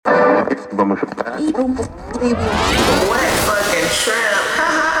fucking shrimp.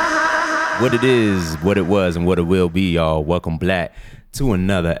 What it is, what it was, and what it will be, y'all. Welcome back to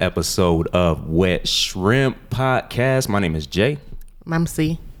another episode of Wet Shrimp Podcast. My name is Jay. I'm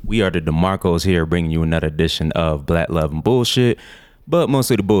C. We are the DeMarcos here, bringing you another edition of Black Love and Bullshit, but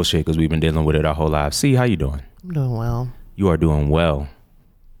mostly the bullshit because we've been dealing with it our whole lives. C, how you doing? I'm doing well. You are doing well.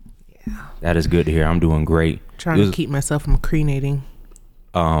 Yeah. That is good to hear. I'm doing great. Trying to keep myself from cremating.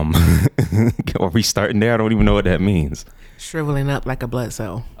 Are we starting there? I don't even know what that means. Shriveling up like a blood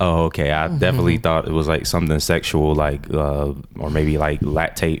cell. Oh, okay. I definitely thought it was like something sexual, like, or maybe like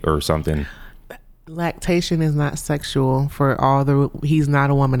lactate or something. Lactation is not sexual he's not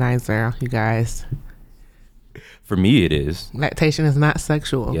a womanizer, you guys. For me, it is. Lactation is not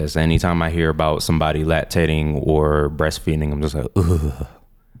sexual. Yes. Anytime I hear about somebody lactating or breastfeeding, I'm just like, ugh.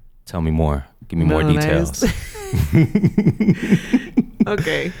 Tell me more. Give me more details.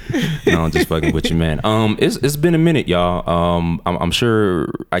 Okay. No, I'm just fucking with you, man. It's been a minute, y'all. I'm sure.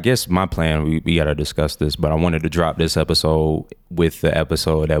 I guess my plan, we gotta discuss this, but I wanted to drop this episode with the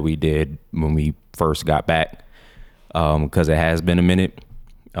episode that we did when we first got back, because it has been a minute.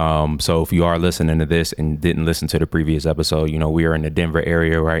 So if you are listening to this and didn't listen to the previous episode, you know we are in the Denver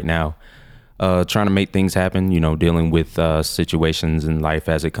area right now, trying to make things happen. You know, dealing with situations in life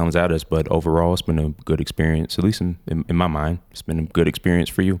as it comes at us. But overall, it's been a good experience, at least in my mind. It's been a good experience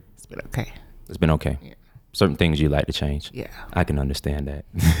for you. It's been okay. It's been okay. Yeah. Certain things you like to change. Yeah, I can understand that.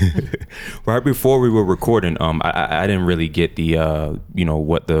 Right before we were recording, I didn't really get the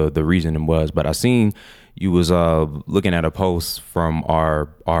what the reasoning was, but I seen you was looking at a post from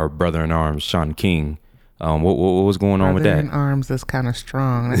our brother in arms, Sean King. What was going on with that? Brother in Arms is kind of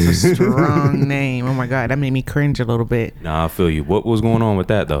strong. That's a strong name. Oh my God, that made me cringe a little bit. Nah, I feel you. What was going on with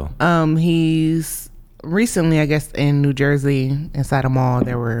that though? He's recently, I guess, in New Jersey, inside a mall,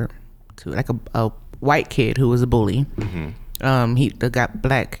 there were two, like a white kid who was a bully. Mm-hmm. The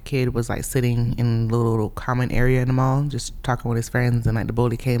black kid was like sitting in the little common area in the mall, just talking with his friends, and like the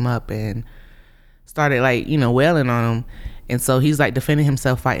bully came up and started like wailing on him, and so he's like defending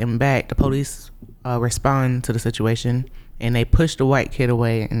himself, fighting back. The police respond to the situation, and they push the white kid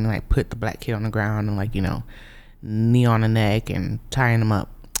away and like put the black kid on the ground and like knee on the neck and tying him up,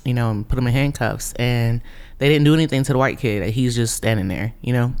 and put him in handcuffs. And they didn't do anything to the white kid. Like, he's just standing there,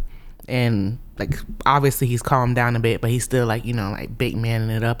 and like obviously he's calmed down a bit, but he's still like like big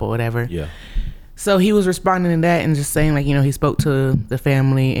manning it up or whatever. Yeah. So he was responding to that and just saying like he spoke to the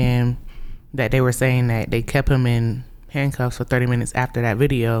family, and that they were saying that they kept him in handcuffs for 30 minutes after that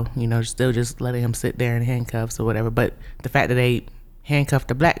video, still just letting him sit there in handcuffs or whatever. But the fact that they handcuffed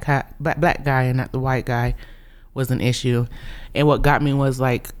the black guy and not the white guy was an issue. And what got me was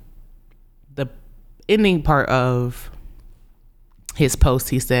like the ending part of his post.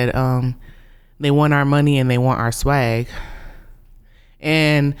 He said, they want our money and they want our swag.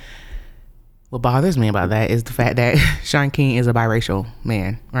 And what bothers me about that is the fact that Sean King is a biracial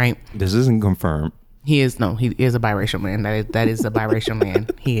man, right? This isn't confirmed. He is a biracial man. That is a biracial man.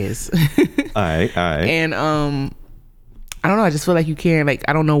 He is. All right. And I don't know. I just feel like you can't, like,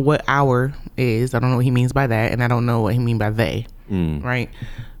 I don't know what our is. I don't know what he means by that, and I don't know what he means by they. Right?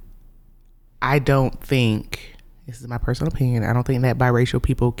 I don't think, this is my personal opinion, I don't think that biracial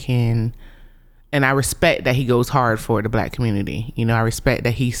people can, and I respect that he goes hard for the black community. I respect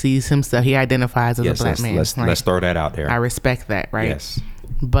that he sees himself, he identifies as a black man. Let's throw that out there. I respect that, right? Yes.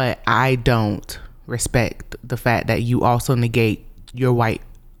 But I don't respect the fact that you also negate your white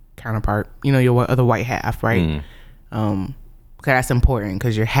counterpart, your other white half, right? Because that's important,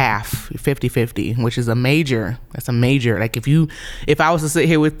 because you're half, you're 50-50, which is a major, like if I was to sit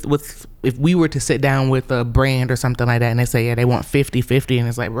here with if we were to sit down with a brand or something like that and they say, yeah, they want 50-50, and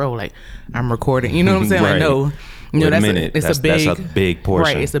it's like, bro, like, I'm recording, you know what I'm saying? Right. Like, no, that's a big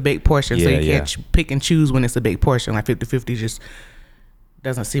portion. Right, it's a big portion. Yeah, so you can't pick and choose when it's a big portion. Like 50-50 just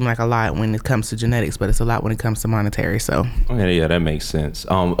doesn't seem like a lot when it comes to genetics, but it's a lot when it comes to monetary. So okay, yeah, that makes sense.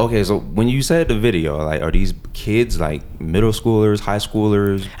 Okay, so when you said the video, like, are these kids like middle schoolers, high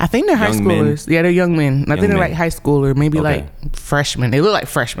schoolers? I think they're high schoolers. Yeah, they're young men. I think they're like high schooler, maybe like freshmen. They look like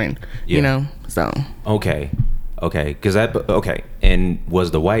freshmen, so. Okay, and was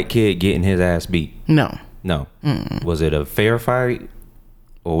the white kid getting his ass beat? No. Was it a fair fight,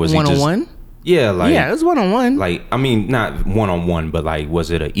 or was one-on-one? He just yeah, it was one-on-one. Like, I mean, not one-on-one, but like, was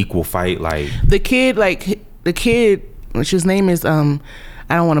it an equal fight? Like the kid, which his name is I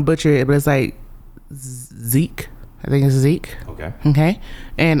don't want to butcher it, but it's like Zeke. I think it's Zeke. Okay.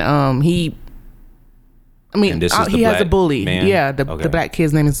 And he has a bully. Man? Yeah, the black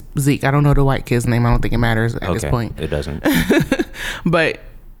kid's name is Zeke. I don't know the white kid's name. I don't think it matters at this point. It doesn't. But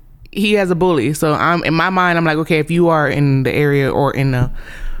he has a bully. So I'm in my mind, I'm like, okay, if you are in the area or in a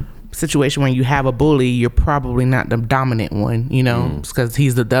situation where you have a bully, you're probably not the dominant one, you know, because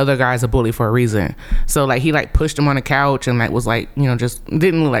he's the other guy's a bully for a reason. So like he like pushed him on the couch and like was like, you know, just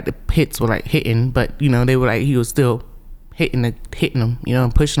didn't look like the hits were like hitting, but you know, they were like, he was still hitting him, you know,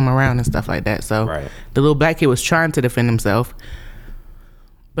 and pushing him around and stuff like that. So the little black kid was trying to defend himself,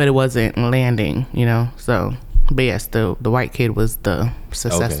 but it wasn't landing, you know. So but yes, the white kid was the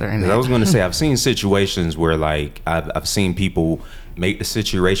successor. Okay. I was going to say, I've seen situations where like I've seen people make the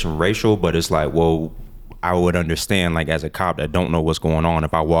situation racial, but it's like, well, I would understand, like as a cop that don't know what's going on,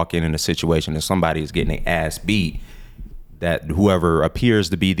 if I walk in a situation and somebody is getting their ass beat, that whoever appears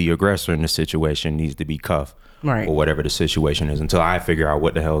to be the aggressor in the situation needs to be cuffed, right, or whatever the situation is, until I figure out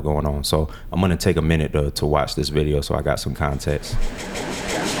what the hell going on. So I'm going to take a minute to watch this video so I got some context.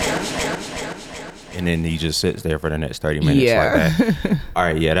 And then he just sits there for the next 30 minutes like that. All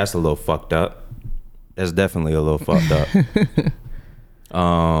right, yeah, that's a little fucked up. That's definitely a little fucked up.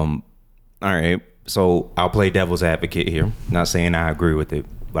 All right, so I'll play devil's advocate here. Not saying I agree with it,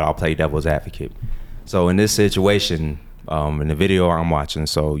 but I'll play devil's advocate. So in this situation, in the video I'm watching,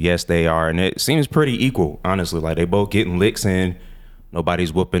 so yes, they are, and it seems pretty equal, honestly. Like they both getting licks in,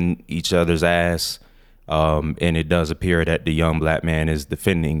 nobody's whooping each other's ass, and it does appear that the young black man is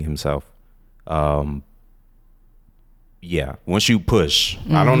defending himself. Yeah, once you push,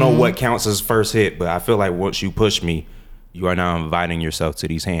 I don't know what counts as first hit, but I feel like once you push me, you are now inviting yourself to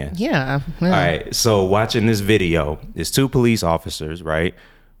these hands. Yeah. All right, so watching this video, it's two police officers, right?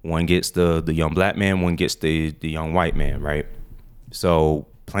 One gets the young black man, one gets the young white man, right? So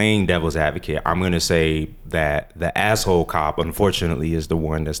playing devil's advocate, I'm going to say that the asshole cop, unfortunately, is the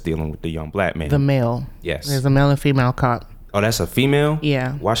one that's dealing with the young black man. The male. Yes. There's a male and female cop. Oh, that's a female?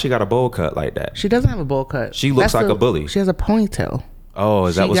 Yeah. Why she got a bowl cut like that? She doesn't have a bowl cut. She looks like a bully. She has a ponytail. Oh,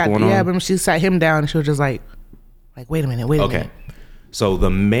 is that what's going on? Yeah, but she sat him down and she was just like, wait a minute. Okay. So the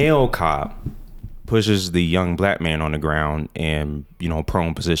male cop pushes the young black man on the ground and, you know,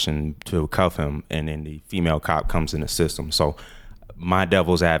 prone position to cuff him. And then the female cop comes in the system. So my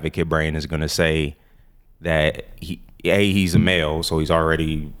devil's advocate brain is going to say that he's a male, so he's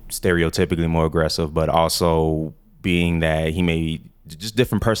already stereotypically more aggressive, but also being that he may just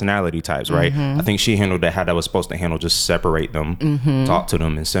different personality types, right? I think she handled that how that was supposed to handle, just separate them, talk to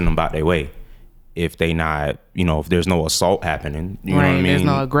them and send them about their way. If they not, you know, if there's no assault happening, you know what I mean? There's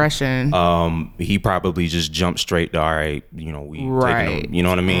no aggression. He probably just jumped straight to, all right, you know, we taking him, you know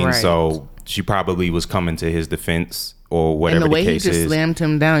what I mean? Right. So she probably was coming to his defense or whatever the case is. And the way he just slammed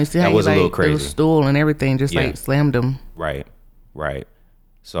him down, you see how that he was like, a little crazy. The stool and everything just like slammed him. Right.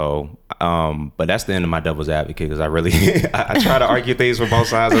 So, but that's the end of my devil's advocate, because I really, I try to argue things from both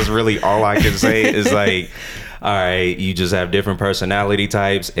sides. That's really all I can say is like, all right, you just have different personality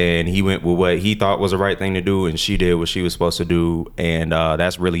types, and he went with what he thought was the right thing to do, and she did what she was supposed to do, and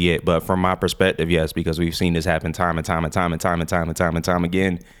that's really it. But from my perspective, yes, because we've seen this happen time and time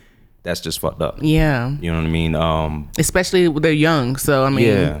again. That's just fucked up. Yeah. You know what I mean? Especially when they're young. So, I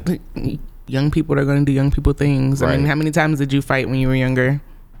mean, young people are going to do young people things. Right. I mean, how many times did you fight when you were younger?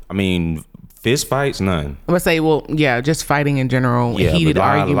 I mean, fist fights, none. I would say, well, yeah, just fighting in general. Yeah, heated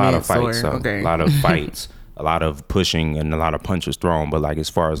arguments. A lot of fights. Okay. A lot of fights. A lot of pushing and a lot of punches thrown. But like as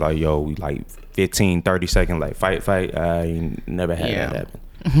far as like, yo, like 15, 30 second, like fight, I ain't never had that happen.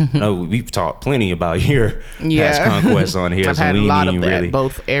 No, we've talked plenty about your past conquests on here. I've so had we a lot of that, really,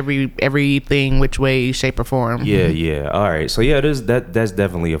 both everything, which way, shape, or form. Yeah. All right. So yeah, that's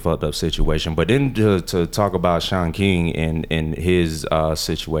definitely a fucked up situation. But then to talk about Shaun King and his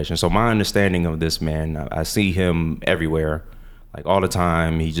situation. So my understanding of this man, I see him everywhere, like all the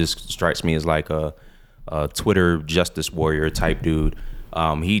time. He just strikes me as like a Twitter justice warrior type dude.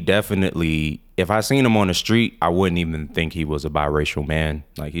 He definitely, if I seen him on the street, I wouldn't even think he was a biracial man.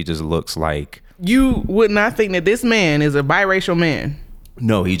 Like he just looks like, you would not think that this man is a biracial man.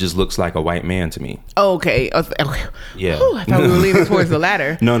 No, he just looks like a white man to me. Okay. Yeah. Whew, I thought we were leaning towards the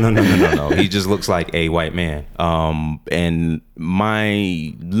latter. No. He just looks like a white man. And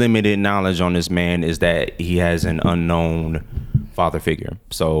my limited knowledge on this man is that he has an unknown father figure.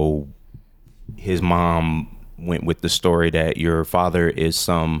 So his mom went with the story that your father is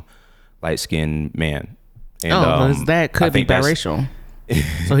some light-skinned man. And, that could be biracial.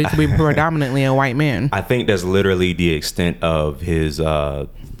 So he could be predominantly a white man. I think that's literally the extent of his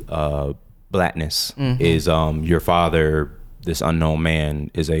blackness. Is your father, this unknown man,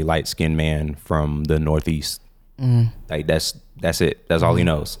 is a light-skinned man from the Northeast. Like that's it. That's all he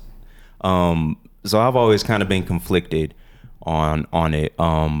knows. So I've always kind of been conflicted on it.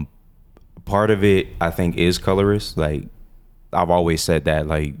 Part of it, I think, is colorist. Like I've always said that,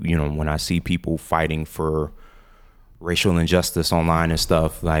 like, you know, when I see people fighting for racial injustice online and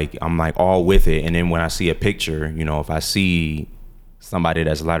stuff, like, I'm like all with it. And then when I see a picture, you know, if I see somebody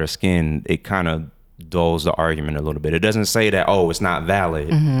that's lighter skinned, it kind of dulls the argument a little bit. It doesn't say that, oh, it's not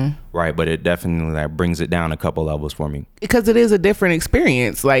valid, right? But it definitely like brings it down a couple levels for me. Because it is a different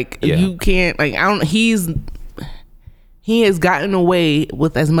experience. Like, you can't, like, he has gotten away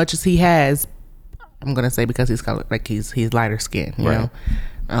with as much as he has. I'm gonna say because he's color, like he's lighter skinned, you know.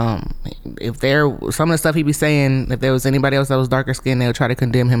 If there some of the stuff he'd be saying, if there was anybody else that was darker skinned, they would try to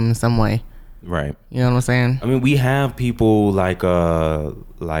condemn him in some way. Right. You know what I'm saying? I mean, we have people like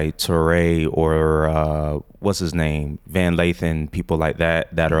Touré or what's his name, Van Lathan, people like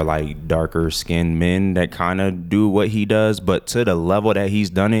that are like darker skinned men that kind of do what he does, but to the level that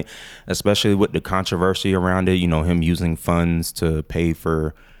he's done it, especially with the controversy around it, you know, him using funds to pay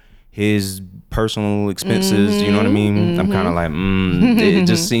for his personal expenses, you know what I mean? I'm kind of like, it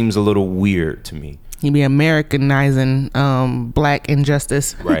just seems a little weird to me. You be Americanizing black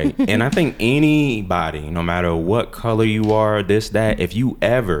injustice. Right. And I think anybody, no matter what color you are, this, that, if you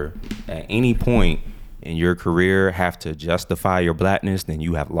ever at any point in your career have to justify your blackness, then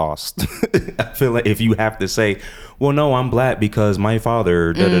you have lost. I feel like if you have to say, well, no, I'm black because my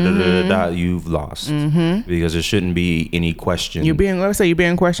father, you've lost. Because there shouldn't be any question. You're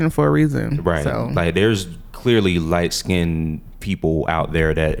being questioned for a reason. Right. So. Like, there's clearly light-skinned people out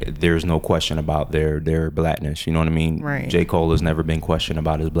there that there's no question about their blackness. You know what I mean? Right. J. Cole has never been questioned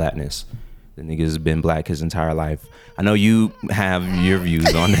about his blackness. The nigga has been black his entire life. I know you have your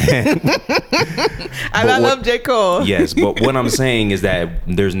views on that. I love J. Cole. Yes, but what I'm saying is that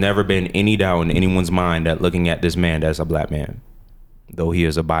there's never been any doubt in anyone's mind that looking at this man, that's a black man, though he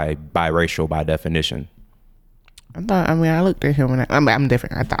is a biracial by definition. I looked at him and I'm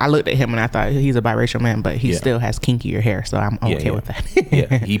different. I looked at him and I thought he's a biracial man, but he still has kinkier hair, so I'm okay with that.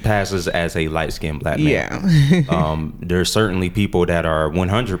 He passes as a light-skinned black man. There's certainly people that are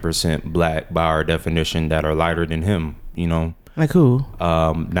 100% black by our definition that are lighter than him, you know. Like who?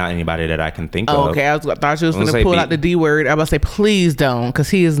 Not anybody that I can think of. Okay, I thought you was going to pull out the D word. I was about to say, please don't, because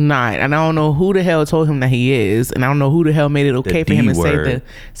he is not. And I don't know who the hell told him that he is, and I don't know who the hell made it okay for him to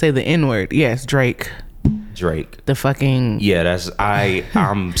say the N word. Yes, Drake. The fucking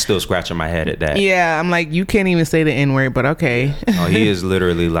I'm still scratching my head at that. Yeah, I'm like, you can't even say the N word, but okay. Oh, he is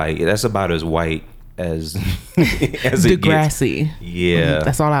literally like, that's about as white as Degrassi. Yeah,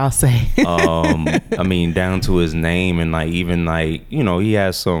 that's all I'll say. I mean, down to his name, and like even like, you know, he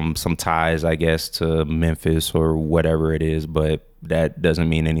has some ties, I guess, to Memphis or whatever it is, but that doesn't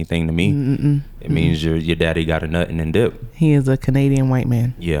mean anything to me. It means your daddy got a nut and then dip. He is a Canadian white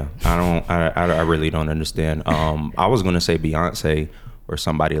man. Yeah, I really don't understand. I was gonna say Beyonce or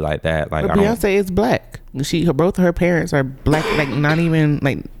somebody like that. Like, but Beyonce is black. Both of her parents are black. Like, not even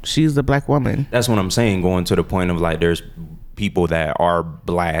like she's a black woman. That's what I'm saying. Going to the point of like, there's people that are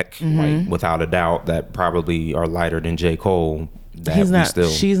black, like without a doubt, that probably are lighter than J. Cole.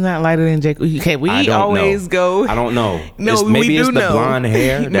 She's not lighter than J. Cole. Okay, I don't know. No, maybe it's the blonde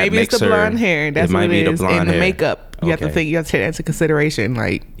hair. Maybe it's the blonde hair. That's what it is. And the makeup. You have to take that into consideration.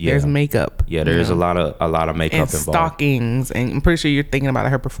 Like, there's makeup. Yeah, there's a lot of makeup and involved. Stockings, and I'm pretty sure you're thinking about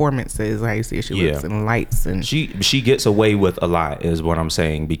her performances, how you see she looks, and lights, and she gets away with a lot, is what I'm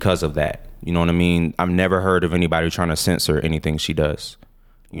saying, because of that. You know what I mean? I've never heard of anybody trying to censor anything she does.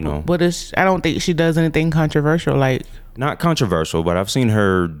 You know, I don't think she does anything controversial. Like, not controversial, but I've seen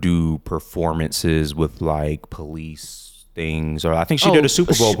her do performances with like police things, or I think she did a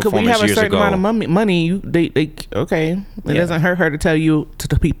Super Bowl performance years ago. When you have a certain amount of money, it doesn't hurt her to tell you, to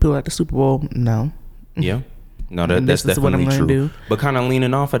the people at the Super Bowl, no. Yeah. No, that's definitely true. But kind of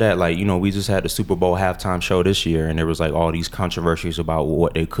leaning off of that, like, you know, we just had the Super Bowl halftime show this year, and there was like all these controversies about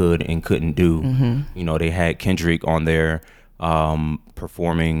what they could and couldn't do. You know, they had Kendrick on there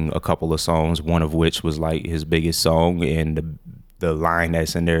performing a couple of songs, one of which was like his biggest song, and the line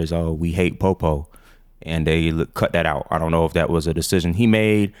that's in there is, "Oh, we hate Popo," and they cut that out. I don't know if that was a decision he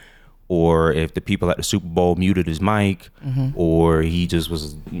made, or if the people at the Super Bowl muted his mic, or he just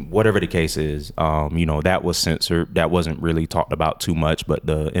was, whatever the case is. You know, that was censored. That wasn't really talked about too much, but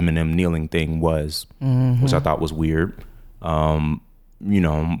the Eminem kneeling thing was, which I thought was weird. You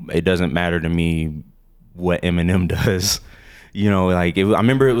know, it doesn't matter to me what Eminem does. You know, like, I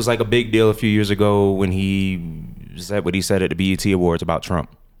remember it was like a big deal a few years ago when he said what he said at the BET Awards about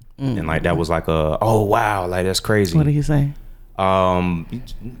Trump. And like, that was like oh wow, like, that's crazy. What did he say?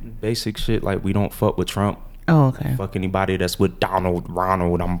 Basic shit like, we don't fuck with Trump. Oh, okay. Fuck anybody that's with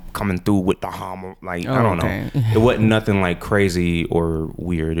Ronald, I'm coming through with the homo. Like, I don't know. It wasn't nothing like crazy or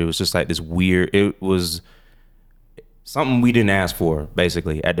weird. It was just like this weird, something we didn't ask for,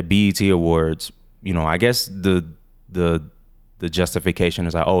 basically, at the BET Awards. You know, I guess the justification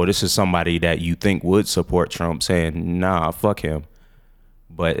is like, oh, this is somebody that you think would support Trump, saying, nah, fuck him.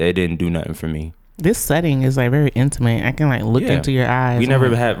 But it didn't do nothing for me. This setting is like very intimate. I can like look into your eyes. We never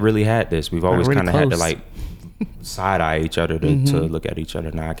really had this. We've always really kind of had to like side eye each other to look at each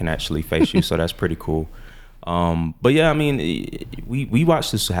other. Now I can actually face you, so that's pretty cool. But yeah, I mean, we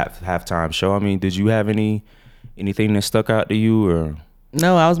watched this halftime show. I mean, did you have anything that stuck out to you, or?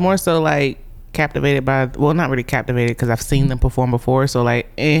 No, I was more so like captivated by, well, not really captivated because I've seen them perform before, so like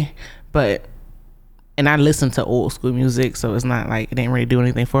but and I listen to old school music, so it's not like it didn't really do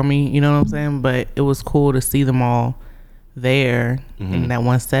anything for me, you know what I'm saying? But it was cool to see them all there in that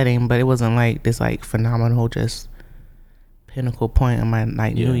one setting, but it wasn't like this like phenomenal just pinnacle point of my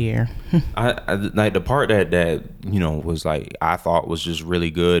like new year. I like the part that you know was like I thought was just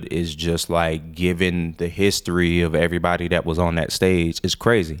really good is just like given the history of everybody that was on that stage. It's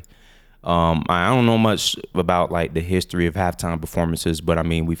crazy. I don't know much about like the history of halftime performances, but I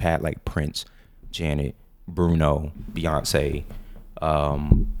mean we've had like Prince, Janet, Bruno, Beyonce.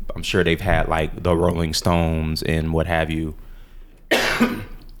 I'm sure they've had like the Rolling Stones and what have you.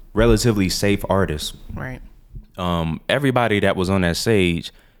 Relatively safe artists. Right. Everybody that was on that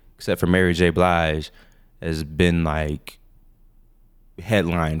stage, except for Mary J. Blige, has been like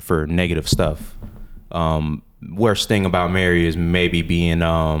headlined for negative stuff. Worst thing about Mary is maybe being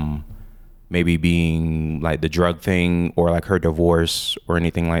like the drug thing or like her divorce or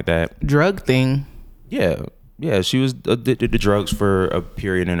anything like that. Drug thing? Yeah, she was addicted to drugs for a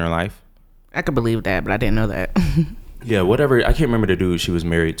period in her life. I could believe that, but I didn't know that. Yeah, whatever. I can't remember the dude she was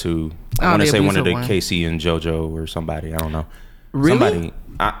married to. I want to say one of the Casey and JoJo or somebody. I don't know. Really? Somebody.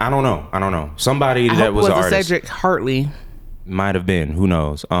 I don't know. Somebody that was an artist. Cedric Hartley. Might have been. Who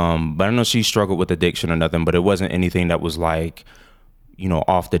knows? But I know she struggled with addiction or nothing. But it wasn't anything that was like, you know,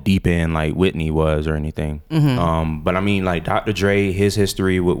 off the deep end like Whitney was or anything. But I mean, like Dr. Dre, his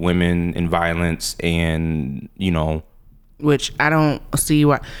history with women and violence, and you know, which I don't see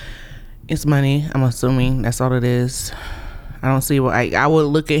why. It's money. I'm assuming that's all it is. I don't see why. I would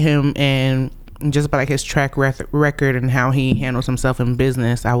look at him and just by like his track record and how he handles himself in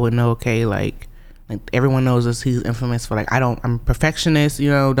business, I would know. Okay, like everyone knows this. He's infamous for like I'm a perfectionist. You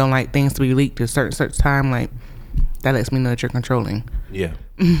know, don't like things to be leaked at certain time. Like that lets me know that you're controlling. Yeah,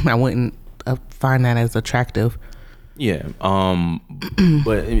 I wouldn't find that as attractive. Yeah,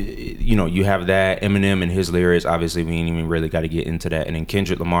 but you know, you have that Eminem and his lyrics. Obviously, we ain't even really got to get into that. And then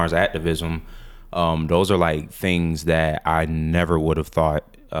Kendrick Lamar's activism. Those are like things that I never would have thought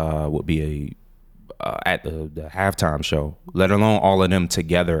would be at the halftime show. Let alone all of them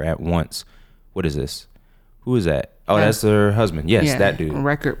together at once. What is this? Who is that? Oh, that's her husband. Yes, yeah, that dude.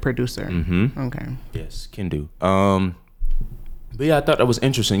 Record producer. Okay. Yes, can do. But yeah, I thought that was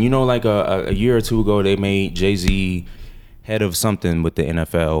interesting. You know, like a year or two ago, they made Jay-Z head of something with the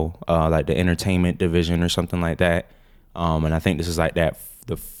NFL, like the entertainment division or something like that. And I think this is like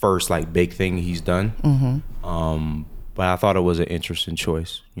the first like big thing he's done. But I thought it was an interesting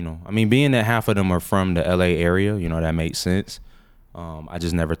choice. You know, I mean, being that half of them are from the LA area, you know, that makes sense. I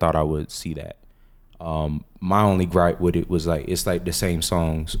just never thought I would see that. My only gripe with it was like it's like the same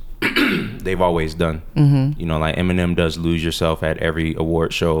songs they've always done. You know, like Eminem does "Lose Yourself" at every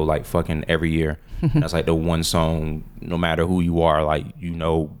award show, like fucking every year. That's like the one song, no matter who you are, like you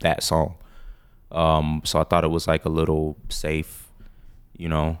know that song. So I thought it was like a little safe. You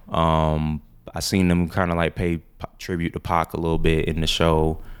know, I seen them kind of like pay tribute to Pac a little bit in the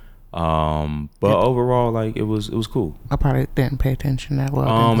show. But overall, like it was cool. I probably didn't pay attention that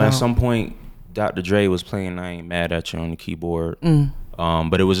well. At some point, Dr. Dre was playing I Ain't Mad At You on the keyboard.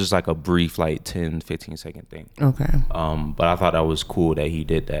 But it was just like a brief like 10-15 second thing. Okay. But I thought that was cool that he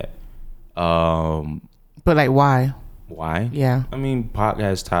did that. But like why? Why? Yeah. I mean, Pac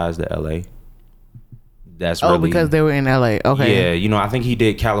has ties to LA. That's really, because they were in LA. Okay. Yeah, you know, I think he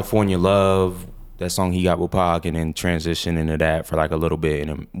did California Love, that song he got with Pac, and then transitioned into that for like a little bit and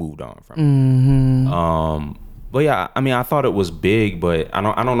then moved on from it. But yeah, I mean, I thought it was big, but I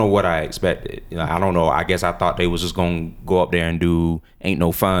don't know what I expected. You know, I don't know. I guess I thought they was just gonna go up there and do "Ain't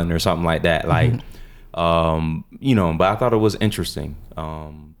No Fun" or something like that. Like, you know. But I thought it was interesting.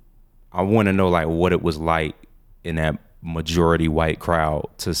 I want to know like what it was like in that majority white crowd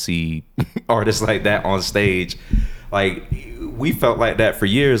to see artists like that on stage. Like, we felt like that for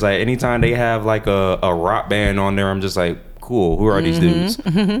years. Like, anytime they have like a rock band on there, I'm just like, cool, who are these dudes?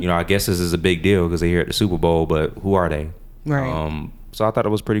 You know, I guess this is a big deal because they're here at the Super Bowl, but who are they? Right. So I thought it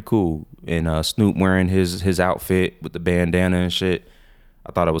was pretty cool. And Snoop wearing his outfit with the bandana and shit,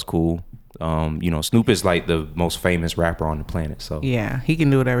 I thought it was cool. Snoop is like the most famous rapper on the planet. So yeah, he can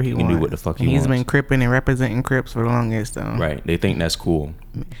do whatever he wants. He can do what the fuck he wants. He's been cripping and representing Crips for the longest. So. Right. They think that's cool.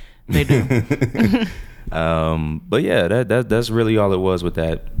 They do. But yeah, that's really all it was with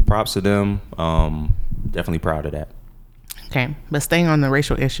that. Props to them. Definitely proud of that. Okay, but staying on the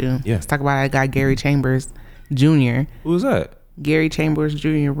racial issue, let's talk about that guy Gary Chambers Jr. Who was that? Gary Chambers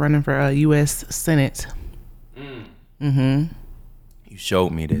Jr. running for U.S. Senate. You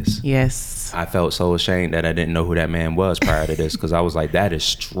showed me this. Yes. I felt so ashamed that I didn't know who that man was prior to this, because I was like, that is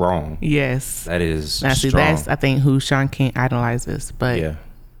strong. Yes. That is now, see, strong. that's, I think, who Sean King idolizes. But yeah.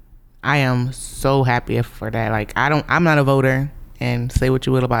 I am so happy for that. Like, I'm not a voter, and say what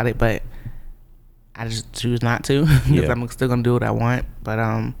you will about it, but I just choose not to, because I'm still going to do what I want.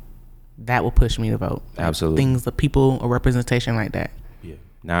 But that will push me to vote. Absolutely. Things, the people, or representation like that. Yeah.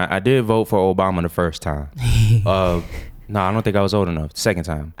 Now, I did vote for Obama the first time. No, I don't think I was old enough. Second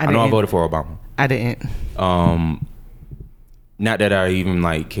time. I know I voted for Obama. I didn't. Not that I even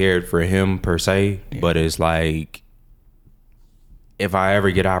like cared for him per se, but it's like, if I ever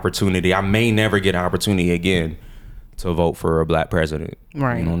get an opportunity, I may never get an opportunity again to vote for a black president.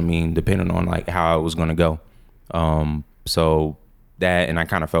 Right. You know what I mean? Depending on like how it was going to go. So that, and I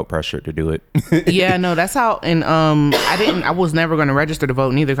kind of felt pressured to do it. Yeah, no, that's how. And I was never going to register to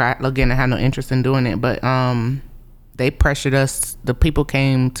vote neither. Again, I had no interest in doing it, but they pressured us. The people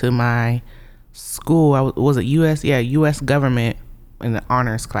came to my school. Was it U.S. government in the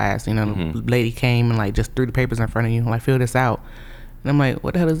honors class. You know, the lady came and like just threw the papers in front of you, like, fill this out. And I'm like,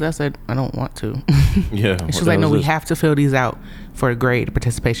 what the hell is that? I said, I don't want to. Yeah. She was like, no, we have to fill these out for a grade, a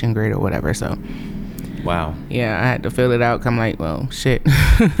participation grade or whatever. So, wow. Yeah, I had to fill it out. I'm like, well, shit.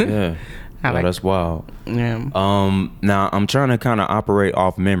 Yeah. That's wild. Yeah. Now I'm trying to kind of operate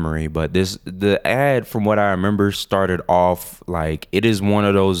off memory, but the ad, from what I remember, started off like, it is one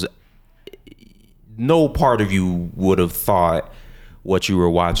of those, no part of you would have thought what you were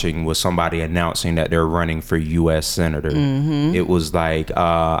watching was somebody announcing that they're running for U.S. senator. It was like,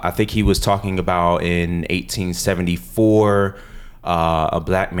 I think he was talking about in 1874, a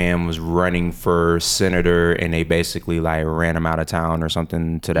black man was running for senator, and they basically like ran him out of town or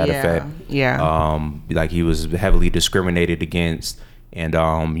something to that effect. Yeah. Like he was heavily discriminated against, and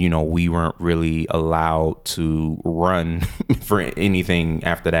we weren't really allowed to run for anything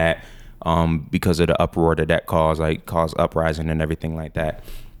after that, because of the uproar that caused uprising and everything like that.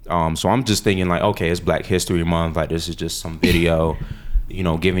 So I'm just thinking like, okay, it's Black History Month, like this is just some video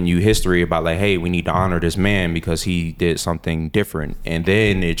giving you history about like, hey, we need to honor this man because he did something different. And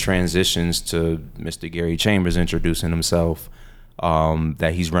then it transitions to Mr. Gary Chambers introducing himself,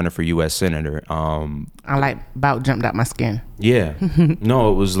 that he's running for U.S. senator. I like about jumped out my skin. Yeah.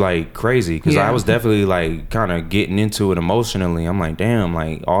 No, it was like crazy, because I was definitely like kind of getting into it emotionally. I'm like, damn,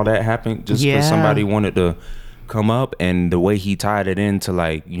 like all that happened just because somebody wanted to come up, and the way he tied it into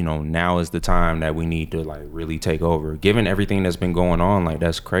like, now is the time that we need to like really take over, given everything that's been going on. Like,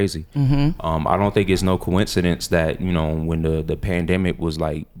 that's crazy. I don't think it's no coincidence that when the pandemic was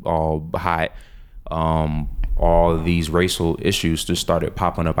like all hot, all of these racial issues just started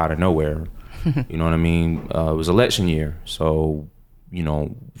popping up out of nowhere. You know what I mean? It was election year, so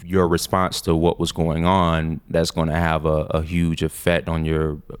your response to what was going on, that's going to have a huge effect on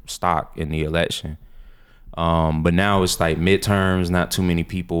your stock in the election. But now it's like midterms, not too many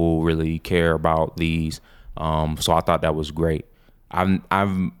people really care about these. So I thought that was great.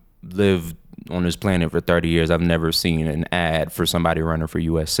 I've lived on this planet for 30 years. I've never seen an ad for somebody running for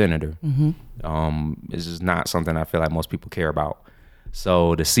U.S. senator. This is not something I feel like most people care about.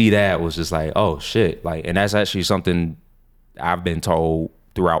 So to see that was just like, oh shit. Like, and that's actually something I've been told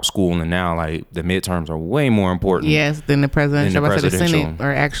throughout school, and now like the midterms are way more important. Yes, than the presidential. The Senate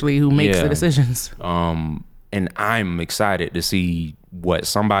are actually who makes the decisions. And I'm excited to see what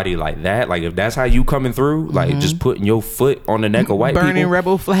somebody like that, like if that's how you coming through, like just putting your foot on the neck of white burning people.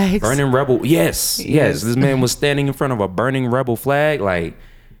 Rebel flags. Burning rebel. Yes. This man was standing in front of a burning rebel flag. Like,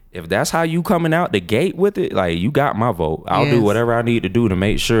 if that's how you coming out the gate with it, like, you got my vote. I'll do whatever I need to do to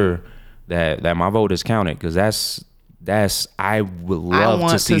make sure that my vote is counted, because that's I would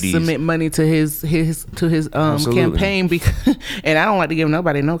love to see these. I want to submit money to his campaign, because and I don't like to give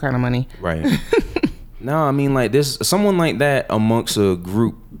nobody no kind of money. Right. No, I mean, like, this someone like that amongst a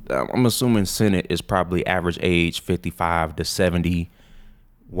group, I'm assuming Senate is probably average age 55 to 70,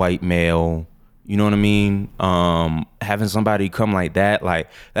 white male. You know what I mean? Having somebody come like that, like,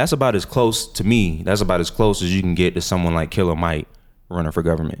 that's about as close to me. That's about as close as you can get to someone like Killer Mike running for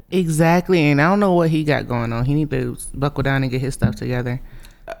government. Exactly. And I don't know what he got going on. He need to buckle down and get his stuff together.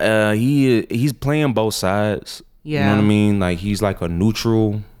 He's playing both sides. Yeah. You know what I mean? Like, he's like a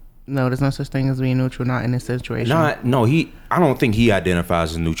neutral No, there's no such thing as being neutral, not in this situation. I don't think he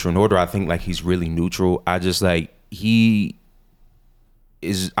identifies as neutral, nor do I think like he's really neutral. I just like he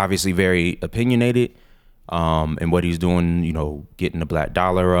is obviously very opinionated, and what he's doing, you know, getting the black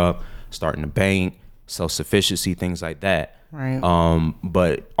dollar up, starting the bank, self-sufficiency, things like that. Right.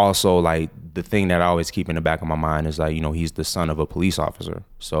 But also like the thing that I always keep in the back of my mind is like, you know, he's the son of a police officer.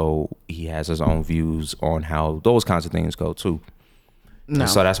 So he has his own views on how those kinds of things go too. No. And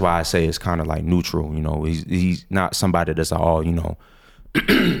so that's why I say it's kind of like neutral, you know, he's not somebody that's all, you know,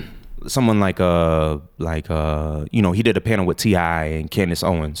 someone like you know, he did a panel with T.I. and Candace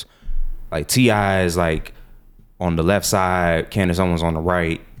Owens. Like T.I. is like on the left side, Candace Owens on the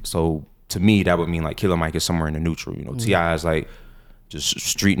right. So to me, that would mean like Killer Mike is somewhere in the neutral. You know, T.I. is like just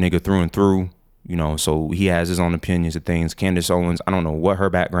street nigga through and through. You know, so he has his own opinions of things. Candace Owens, I don't know what her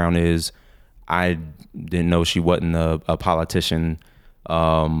background is. I didn't know she wasn't a politician.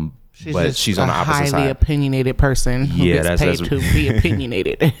 But she's on the opposite side. Highly opinionated person who gets paid to be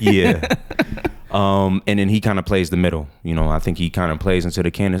opinionated. Yeah. And then he kind of plays the middle. You know, I think he kind of plays into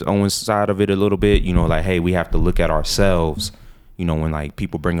the Candace Owens side of it a little bit. You know, like, hey, we have to look at ourselves. You know, when like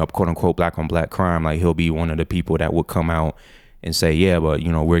people bring up quote unquote black on black crime, like he'll be one of the people that would come out and say, yeah, but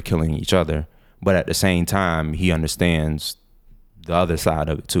you know, we're killing each other. But at the same time, he understands the other side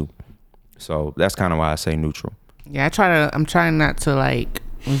of it too. So that's kind of why I say neutral. Yeah, I'm trying not to like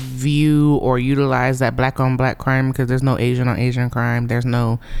view or utilize that black on black crime, because there's no Asian on Asian crime, there's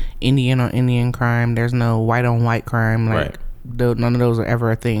no Indian on Indian crime, there's no white on white crime. Like none of those are ever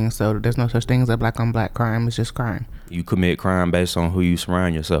a thing. So there's no such thing as a black on black crime. It's just crime. You commit crime based on who you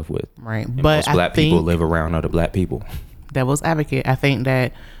surround yourself with. Right. And but most black people live around other black people. Devil's advocate, I think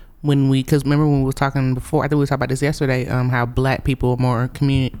that because remember when we were talking before, I think we talked about this yesterday, how black people are more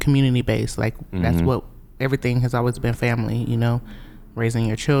community based. Like that's what everything has always been, family, you know, raising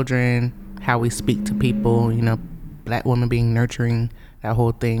your children, how we speak to people, you know, black women being nurturing, that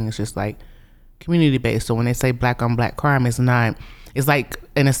whole thing is just like community based. So when they say black on black crime, it's like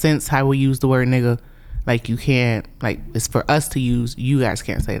in a sense how we use the word nigga. Like you can't, like it's for us to use, you guys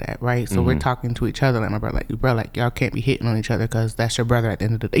can't say that, right? So we're talking to each other like my brother, like y'all can't be hitting on each other because that's your brother at the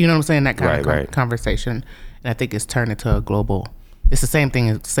end of the day. You know what I'm saying? That kind of conversation. And I think it's turned into a global. It's the same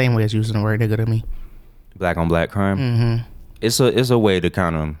thing, the same way as using the word nigga to me. Black on black crime. Mm-hmm. It's a way to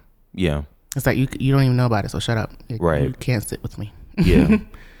kind of It's like you don't even know about it, so shut up. Right. You can't sit with me. Yeah.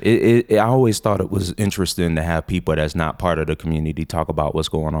 I always thought it was interesting to have people that's not part of the community talk about what's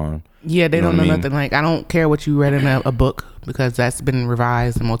going on. Yeah, they don't know nothing. Like, I don't care what you read in a book, because that's been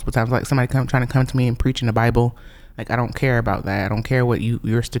revised multiple times. Like somebody trying to come to me and preach in the Bible. Like, I don't care about that. I don't care what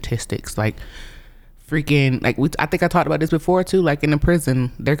your statistics. Like, freaking, like I think I talked about this before too. Like in the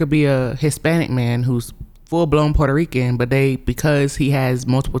prison, there could be a Hispanic man who's full blown Puerto Rican, but because he has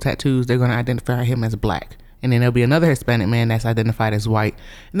multiple tattoos, they're going to identify him as black. And then there'll be another Hispanic man that's identified as white.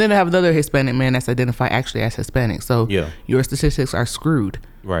 And then they'll have another Hispanic man that's identified actually as Hispanic. So your statistics are screwed.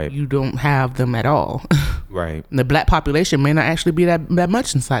 Right. You don't have them at all. Right. And the black population may not actually be that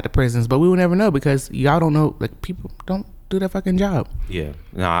much inside the prisons, but we will never know because y'all don't know. Like, people don't do their fucking job. Yeah.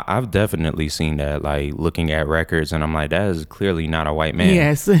 No, I've definitely seen that, like looking at records, and I'm like, that is clearly not a white man.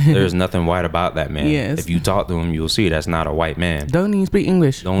 Yes. There's nothing white about that man. Yes. If you talk to him, you'll see that's not a white man. Don't even speak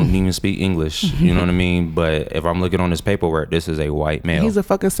English. You know what I mean? But if I'm looking on his paperwork, this is a white male. He's a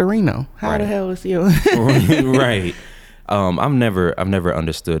fucking Sereno. How the hell is he? Right. I've never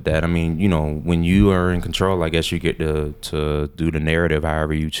understood that. I mean, you know, when you are in control, I guess you get to do the narrative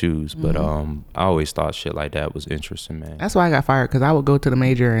however you choose. But I always thought shit like that was interesting, man. That's why I got fired, because I would go to the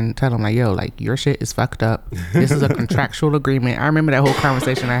major and tell him like, yo, like your shit is fucked up. This is a contractual agreement. I remember that whole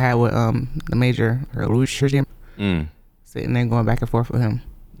conversation I had with the major, sitting there going back and forth with him.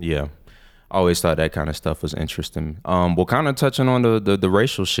 Yeah. I always thought that kind of stuff was interesting. Well, kind of touching on the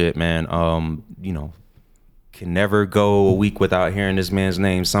racial shit, man. You know, can never go a week without hearing this man's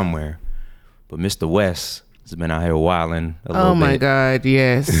name somewhere. But Mr. West has been out here wilding a little bit. Oh my God,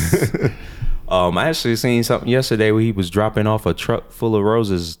 yes. I actually seen something yesterday where he was dropping off a truck full of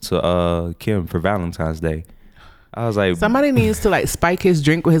roses to Kim for Valentine's Day. I was like, somebody needs to like spike his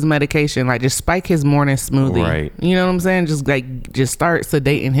drink with his medication, like just spike his morning smoothie. Right. You know what I'm saying? Just start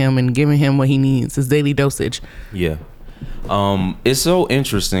sedating him and giving him what he needs, his daily dosage. Yeah. It's so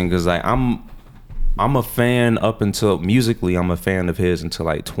interesting because like I'm a fan up until musically, I'm a fan of his until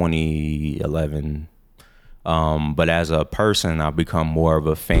like 2011. But as a person, I've become more of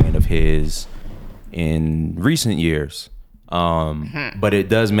a fan of his in recent years. But it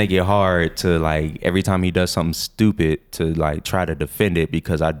does make it hard to like every time he does something stupid to like try to defend it,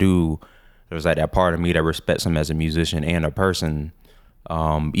 because there's like that part of me that respects him as a musician and a person,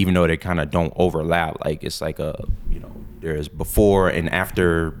 even though they kind of don't overlap. Like it's like a, you know, there's before and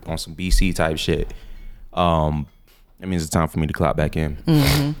after on some BC type shit. That means it's time for me to clock back in.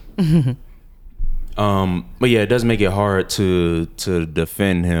 Mm-hmm. But yeah, it does make it hard to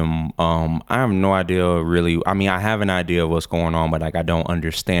defend him. I have no idea really. I mean, I have an idea of what's going on, but like I don't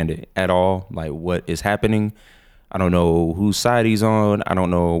understand it at all. Like what is happening. I don't know whose side he's on. I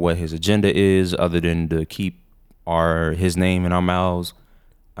don't know what his agenda is other than to keep his name in our mouths.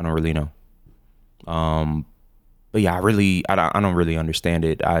 I don't really know. But yeah, I don't really understand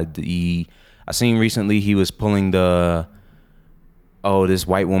it. I seen recently he was pulling this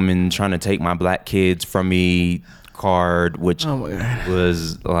white woman trying to take my black kids from me card, which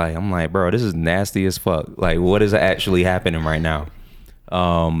was like, I'm like, bro, this is nasty as fuck. Like, what is actually happening right now?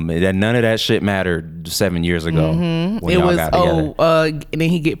 That none of that shit mattered 7 years ago. Mm-hmm. When y'all got together. And then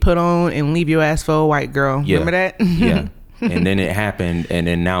he get put on and leave your ass for a white girl. Yeah. Remember that? Yeah. And then it happened, and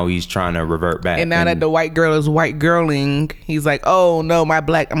then now he's trying to revert back. And now that the white girl is white girling, he's like, oh no, I'm a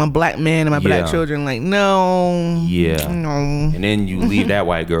black man and my black children. Like, no. Yeah. No. And then you leave that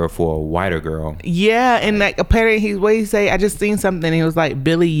white girl for a whiter girl. Yeah, and like apparently what he say, I just seen something, he was like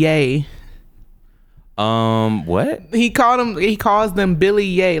Billy Ye. What? He calls them Billy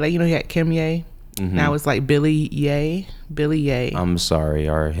Ye. Like, you know, he had Kim Ye. Mm-hmm. Now it's like Billy Ye. I'm sorry.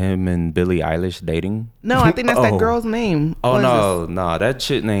 Are him and Billie Eilish dating? No, I think that's that girl's name. Oh, no. That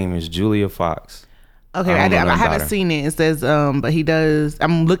shit name is Julia Fox. Okay, I haven't seen it. It says, but he does.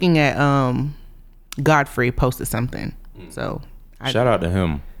 I'm looking at Godfrey posted something. So shout out to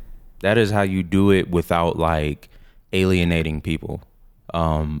him. That is how you do it without like alienating people.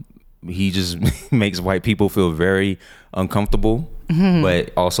 He just makes white people feel very uncomfortable,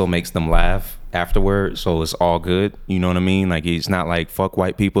 but also makes them laugh afterward. So it's all good. You know what I mean? Like, it's not like fuck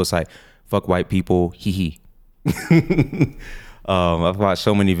white people. It's like fuck white people. Hee hee. I've watched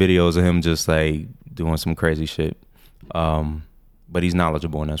so many videos of him just like doing some crazy shit. But he's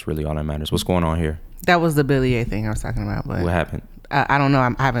knowledgeable, and that's really all that matters. What's going on here? That was the Billy A thing I was talking about. But what happened? I don't know.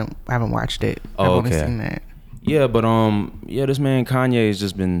 I haven't watched it. I've only seen that. Yeah, but this man Kanye has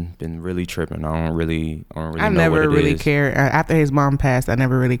just been really tripping. I don't really I know never what it really is. cared after his mom passed. I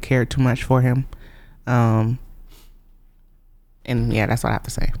never really cared too much for him. And yeah, that's what I have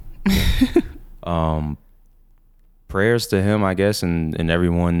to say. Prayers to him, I guess, and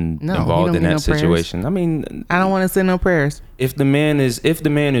everyone involved in that situation. Prayers. I mean, I don't want to send no prayers. If the man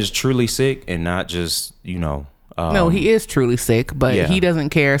is truly sick and not just, you know, no, he is truly sick, but he doesn't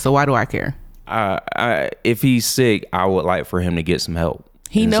care. So why do I care? If he's sick, I would like for him to get some help.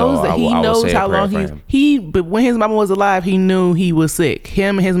 He knows that. He knows how long but when his mama was alive, he knew he was sick.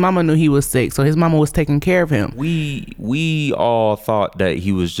 Him and his mama knew he was sick, so his mama was taking care of him. We all thought that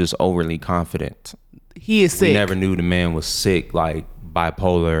he was just overly confident. He is sick. We never knew the man was sick, like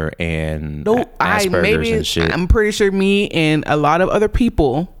bipolar and Asperger's and shit. I'm pretty sure me and a lot of other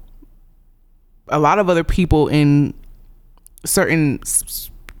people in certain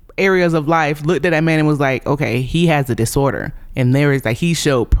areas of life looked at that man and was like, okay, he has a disorder, and there is like he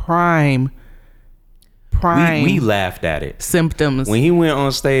showed prime we laughed at it symptoms when he went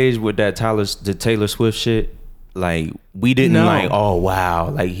on stage with that Taylor Swift shit. Like, we didn't like, oh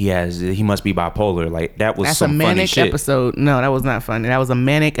wow, like he must be bipolar. Like, that's some a manic funny shit. episode. No, that was not funny. That was a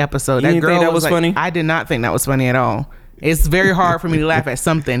manic episode. You didn't think that was funny? I did not think that was funny at all. It's very hard for me to laugh at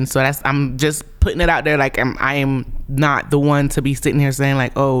something, so I'm just putting it out there. Like, I am not the one to be sitting here saying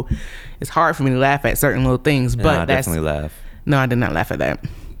like, oh, it's hard for me to laugh at certain little things. But I definitely laugh. No, I did not laugh at that.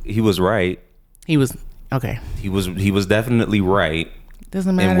 He was right. He was okay. He was definitely right.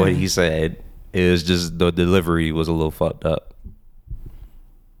 Doesn't matter. And what he said is just the delivery was a little fucked up.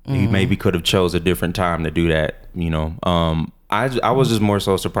 He maybe could have chose a different time to do that. You know, I was just more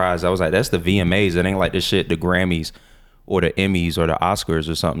so surprised. I was like, that's the VMAs. It ain't like this shit, the Grammys or the Emmys or the Oscars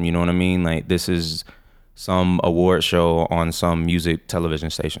or something. You know what I mean? Like, this is some award show on some music television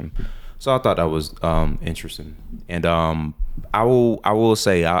station. So I thought that was interesting. And I will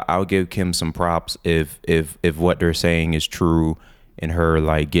say I'll give Kim some props if what they're saying is true, and her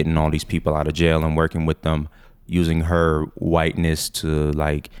like getting all these people out of jail and working with them, using her whiteness to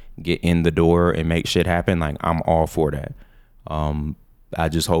like get in the door and make shit happen. Like, I'm all for that. I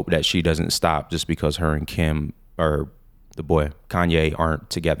just hope that she doesn't stop just because her and Kim or the boy Kanye aren't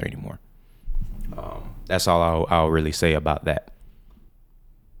together anymore. That's all I'll really say about that.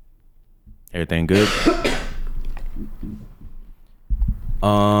 Everything good?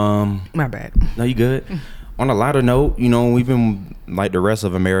 My bad. No, you good? On a lighter note, you know, we've been like the rest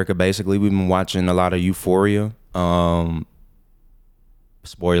of America, basically. We've been watching a lot of Euphoria.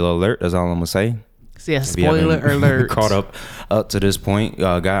 Spoiler alert, that's all I'm gonna say. So yeah, If you spoiler haven't alert. caught up to this point,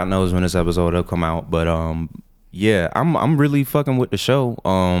 God knows when this episode will come out. But yeah, I'm really fucking with the show.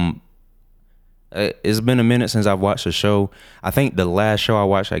 It's been a minute since I've watched a show. I think the last show I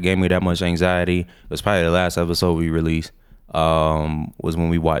watched that gave me that much anxiety was probably the last episode we released. Was when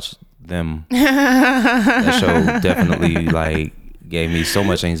we watched them. That show definitely like gave me so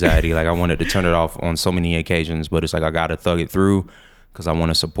much anxiety. Like I wanted to turn it off on so many occasions, but it's like I gotta thug it through because I want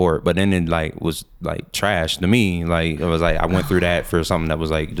to support. But then it like was like trash to me. Like it was like I went through that for something that was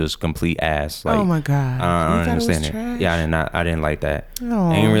like just complete ass. Like, oh my god, I don't understand it. Trash? Yeah, I didn't like that.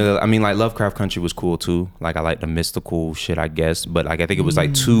 Oh. Ain't really. I mean, like Lovecraft Country was cool too. Like I like the mystical shit, I guess. But like I think it was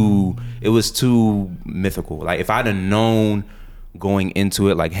like too. It was too mythical. Like if I'd have known going into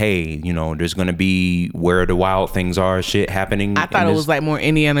it, like, hey, you know, there's gonna be where the wild things are, shit happening. I thought it was like more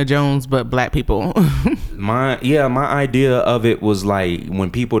Indiana Jones, but black people. My idea of it was like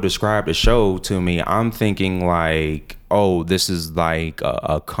when people describe the show to me, I'm thinking like, oh, this is like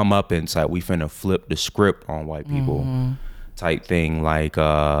a comeuppance, like we finna flip the script on white people type thing, like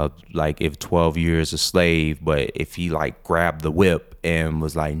if 12 Years a Slave, but if he like grabbed the whip and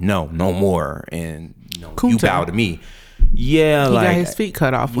was like, no more, and you know, you bow to me. Yeah, he like got his feet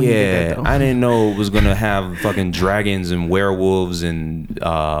cut off when he did that, though. I didn't know it was gonna have fucking dragons and werewolves and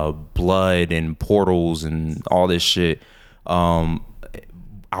blood and portals and all this shit. I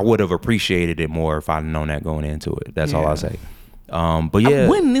would have appreciated it more if I'd known that going into it. That's all I say. But yeah,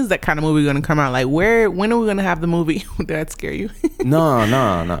 when is that kind of movie gonna come out? Like when are we gonna have the movie? Did that scare you?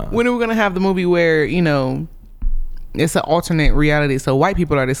 No. When are we gonna have the movie where, you know, it's an alternate reality, so white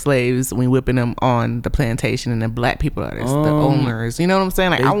people are the slaves, we whipping them on the plantation, and then black people are the owners, you know what I'm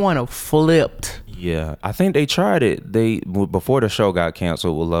saying? Like I want to flipped. Yeah, I think they tried it. Before the show got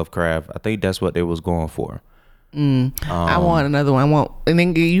canceled with Lovecraft, I think that's what they was going for. I want another one. And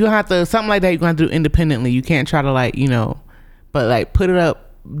then you have to, something like that you're going to do independently. You can't try to like, you know, but like put it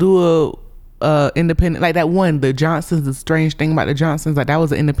up, do a independent, like that one, The Johnsons, The Strange Thing About the Johnsons, like that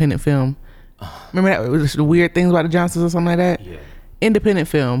was an independent film. Remember that? It was the Weird Things About the Johnsons or something like that? Yeah. Independent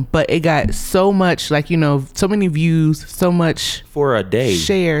film, but it got so much, like, you know, so many views, so much for a day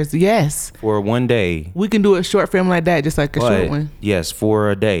shares. Yes, for one day we can do a short film like that, just like a short one. Yes, for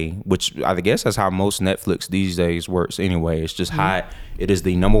a day, which I guess that's how most Netflix these days works anyway. It's just hot. It is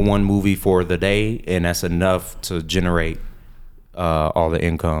the #1 movie for the day, and that's enough to generate all the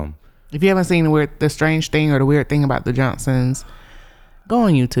income. If you haven't seen the Strange Thing or The Weird Thing About the Johnsons, go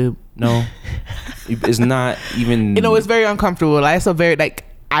on YouTube. No, it's not even. You know, it's very uncomfortable. Like it's a very like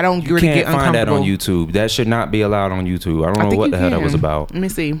I don't really get uncomfortable. You can't find that on YouTube. That should not be allowed on YouTube. I don't know what the hell that was about. Let me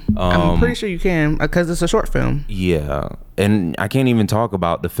see. I'm pretty sure you can because it's a short film. Yeah, and I can't even talk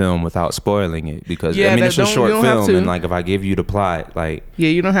about the film without spoiling it because I mean it's a short film, and like if I give you the plot, like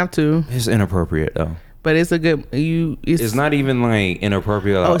you don't have to. It's inappropriate though. But it's a good it's not even like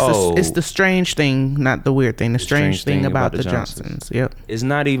inappropriate. Like, it's the strange thing, not the weird thing. The strange thing about the Johnsons. Yep. It's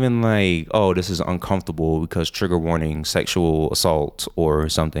not even like, oh, this is uncomfortable because trigger warning, sexual assault or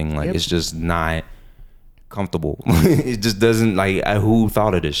something. Like it's just not comfortable. It just doesn't like who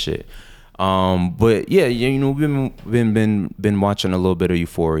thought of this shit. But yeah, you know, we've been watching a little bit of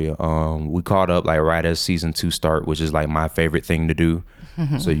Euphoria. We caught up like right as season 2 start, which is like my favorite thing to do.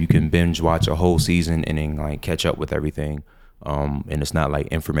 So you can binge watch a whole season and then like catch up with everything. And it's not like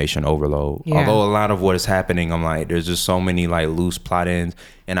information overload. Yeah. Although a lot of what is happening, I'm like, there's just so many like loose plot ends.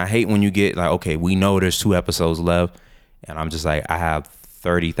 And I hate when you get like, okay, we know there's 2 episodes left. And I'm just like, I have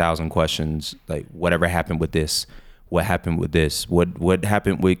 30,000 questions. Like whatever happened with this? What happened with this? What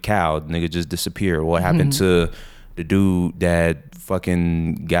happened with Cal? Nigga just disappeared. What happened to the dude that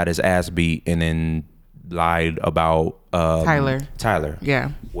fucking got his ass beat and then lied about Tyler?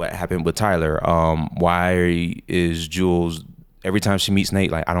 Yeah. What happened with Tyler? Why is Jules every time she meets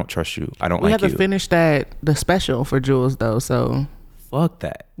Nate like, I don't trust you. I don't like you. We have to finish the special for Jules though, so fuck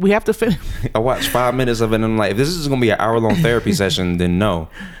that. We have to finish. I watched 5 minutes of it and I'm like, if this is gonna be an hour-long therapy session, then no.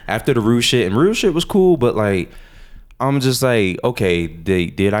 After the Rue shit, and Rue shit was cool, but like I'm just like, okay,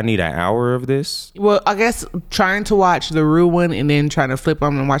 did I need an hour of this? Well, I guess trying to watch the Rue one and then trying to flip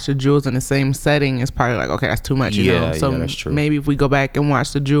them and watch the Jules in the same setting is probably like, okay, that's too much, you know? So that's true. Maybe if we go back and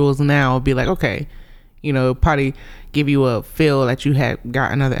watch the Jules now, it'll be like, okay, you know, probably give you a feel that you had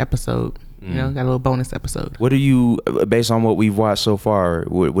got another episode, you know, got a little bonus episode. What do you, based on what we've watched so far,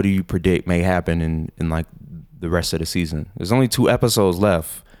 what do you predict may happen in like the rest of the season? There's only 2 episodes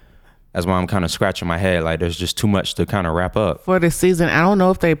left. That's why I'm kind of scratching my head. Like, there's just too much to kind of wrap up. For this season, I don't know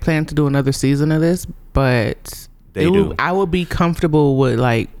if they plan to do another season of this, but they do. I would be comfortable with,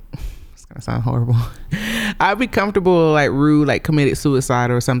 like, it's going to sound horrible. I'd be comfortable like Rue like committed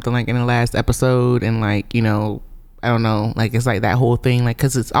suicide or something like in the last episode, and like, you know, I don't know, like it's like that whole thing, like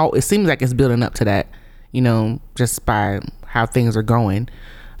because it seems like it's building up to that, you know, just by how things are going.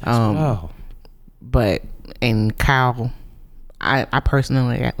 Wow. But and Kyle, I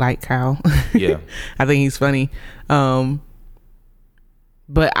personally like Kyle. Yeah. I think he's funny.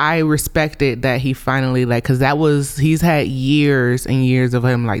 But I respected that he finally like, cause he's had years and years of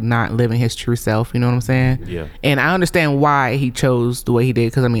him like not living his true self. You know what I'm saying? Yeah. And I understand why he chose the way he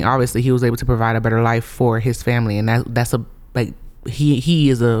did. Cause I mean, obviously he was able to provide a better life for his family, and that's a like he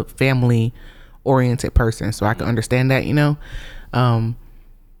is a family oriented person, so I can understand that, you know.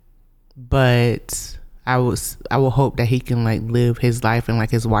 But I will hope that he can like live his life, and like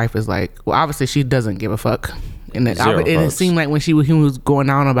his wife is like, well, obviously she doesn't give a fuck. And it seemed like when he was going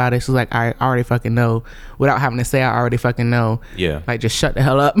on about it, she was like, I already fucking know, without having to say I already fucking know. Yeah. Like, just shut the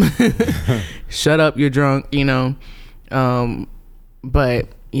hell up. Shut up, you're drunk, you know. But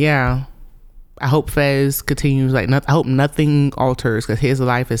yeah, I hope Fez continues. Like, I hope nothing alters, because his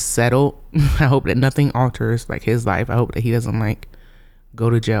life is settled. I hope that nothing alters like his life. I hope that he doesn't like go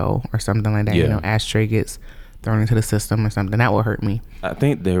to jail or something like that. Yeah. You know, Ashtray gets thrown into the system or something. That will hurt me. I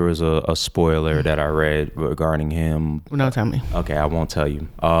think there was a spoiler that I read regarding him. No, tell me. Okay, I won't tell you.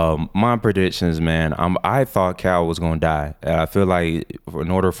 My predictions, man. I thought Cal was gonna die. I feel like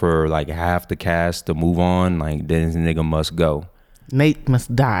in order for like half the cast to move on, like this nigga must go. Nate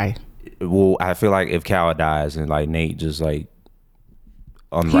must die. Well, I feel like if Cal dies and like Nate just like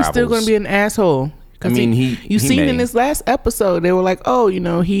unravels, he's still gonna be an asshole. I mean, you seen in this last episode, they were like, oh, you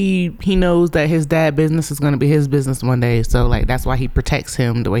know, he knows that his dad business is going to be his business one day. So like, that's why he protects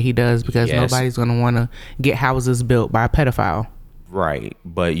him the way he does, because nobody's going to want to get houses built by a pedophile. Right.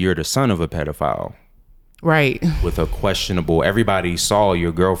 But you're the son of a pedophile. Right. With a questionable, everybody saw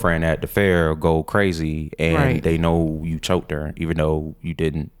your girlfriend at the fair go crazy, and they know you choked her, even though you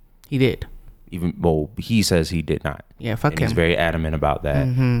didn't. He did. He says he did not. Yeah, fuck him. He's very adamant about that.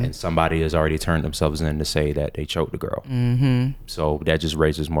 Mm-hmm. And somebody has already turned themselves in to say that they choked the girl. Mm-hmm. So that just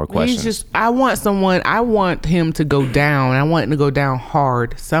raises more questions. I want him to go down. I want him to go down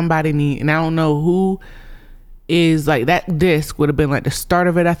hard. And I don't know who is like, that disc would have been like the start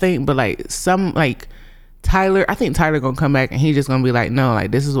of it, I think. But like Tyler, I think Tyler gonna come back and he's just gonna be like, no,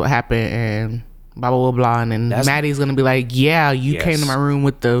 like this is what happened and blah, blah, blah, blah. And then Maddie's gonna be like, yeah, you came to my room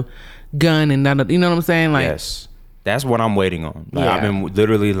with the gun and none of, you know what I'm saying? Like, yes, that's what I'm waiting on. Like, I've been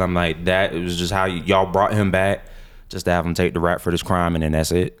literally, I'm like, that it was just how y'all brought him back just to have him take the rap for this crime, and then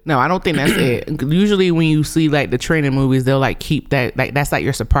that's it. No, I don't think that's it. Usually when you see like the training movies, they'll like keep that, like that's like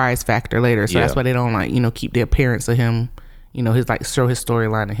your surprise factor later. So that's why they don't like, you know, keep the appearance of him, you know, his like show his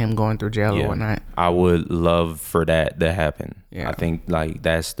storyline of him going through jail or whatnot. I would love for that to happen. Yeah. I think like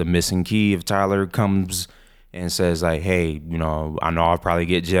that's the missing key. If Tyler comes and says like, hey, you know I'll probably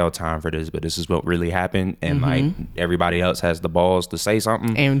get jail time for this, but this is what really happened, and like everybody else has the balls to say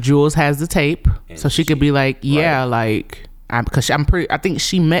something, and Jules has the tape, and so she could be like, yeah, like I think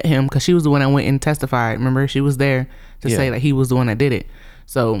she met him because she was the one that went and testified. Remember, she was there to say that he was the one that did it.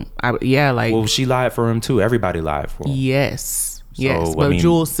 So well, she lied for him too. Everybody lied for him. Yes. But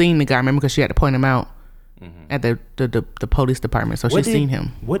Jules seen the guy, remember, because she had to point him out at the police department. So she seen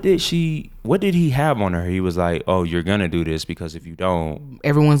him. What did he have on her? He was like, oh, you're gonna do this because if you don't,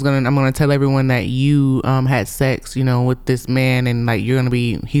 I'm gonna tell everyone that you had sex, you know, with this man, and like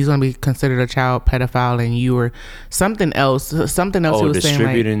he's gonna be considered a child pedophile, and you were something else he was distributing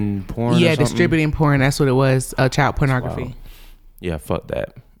saying, like, porn. Yeah, distributing porn. That's what it was. Child pornography. Wow. Yeah, fuck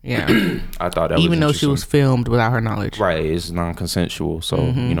that. Yeah. I thought that even though she was filmed without her knowledge. Right, it's non-consensual, so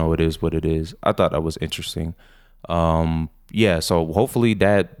you know, it is what it is. I thought that was interesting. So hopefully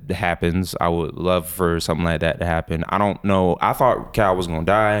that happens. I would love for something like that to happen. I don't know. I thought Cal was gonna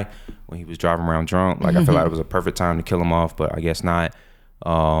die when he was driving around drunk. Like I feel like it was a perfect time to kill him off, but I guess not.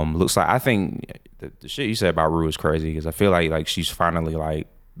 Looks like, I think the shit you said about Rue is crazy, because I feel like she's finally like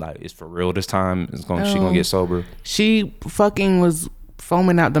it's for real this time. She gonna get sober. She fucking was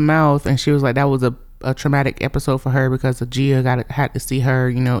foaming out the mouth, and she was like, that was a traumatic episode for her because Gia had to see her,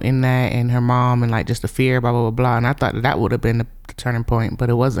 you know, in that, and her mom, and like just the fear, blah blah blah blah. And I thought that would have been the turning point,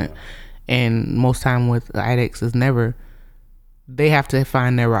 but it wasn't. And most time with addicts is never. They have to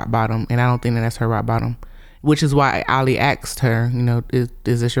find their rock bottom, and I don't think that's her rock bottom. Which is why Ali asked her, you know, is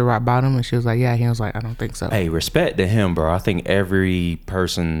this your rock bottom? And she was like, yeah. He was like, I don't think so. Hey, respect to him, bro. I think every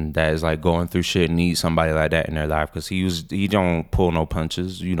person that is like going through shit needs somebody like that in their life, because he don't pull no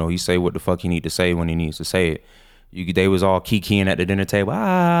punches. You know, he say what the fuck he need to say when he needs to say it. They was all kikiing at the dinner table.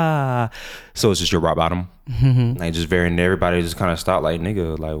 So it's just your rock bottom. Like just everybody just kind of stopped like,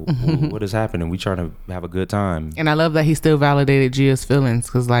 nigga, like what is happening? We trying to have a good time. And I love that he still validated Gia's feelings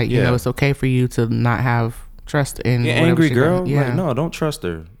because like, you know, it's okay for you to not have trust in angry girl. Yeah. Like, no, don't trust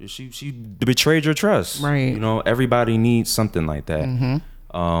her. She betrayed your trust. Right. You know, everybody needs something like that.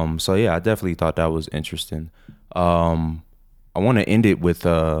 So yeah, I definitely thought that was interesting. I want to end it with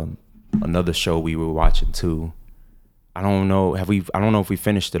another show we were watching too. I don't know if we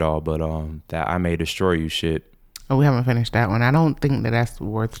finished it all, but that I May Destroy You shit. Oh, we haven't finished that one. I don't think that's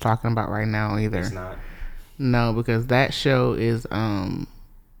worth talking about right now either. It's not. No, because that show is kind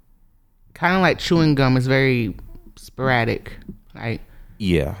of like chewing gum. It's very sporadic. Like,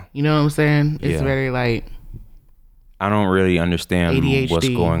 yeah, you know what I'm saying? It's very like I don't really understand ADHD, what's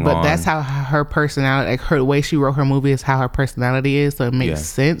going on. But that's how her personality, like the way she wrote her movie is how her personality is. So it makes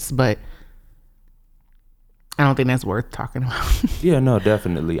sense, but I don't think that's worth talking about. Yeah, no,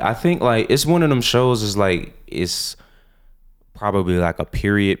 definitely. I think like it's one of them shows is like it's probably like a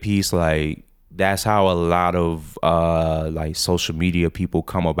period piece. Like that's how a lot of like social media people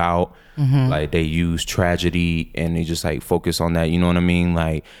come about. Like they use tragedy and they just like focus on that. You know what I mean?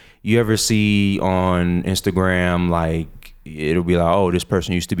 Like you ever see on Instagram, like it'll be like, oh, this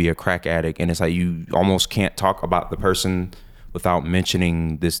person used to be a crack addict, and it's like you almost can't talk about the person without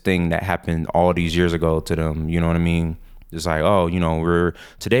mentioning this thing that happened all these years ago to them. You know what I mean? It's like, oh, you know,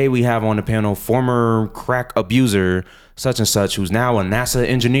 today we have on the panel former crack abuser such and such who's now a NASA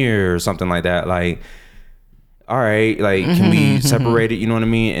engineer or something like that. Like, all right, like can we separate it? You know what I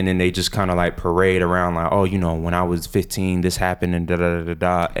mean? And then they just kind of like parade around like, oh, you know, when I was 15, this happened and da da da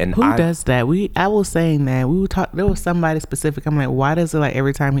da. And who does that? I was saying that we would talk. There was somebody specific. I'm like, why does it like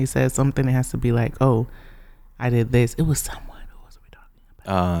every time he says something, it has to be like, oh, I did this. It was someone.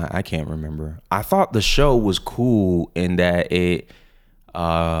 I can't remember. I thought the show was cool in that it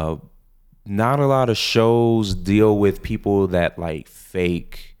not a lot of shows deal with people that like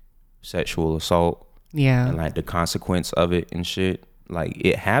fake sexual assault. Yeah. And like the consequence of it and shit. Like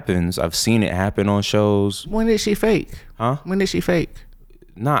it happens. I've seen it happen on shows. When did she fake? Huh? When did she fake?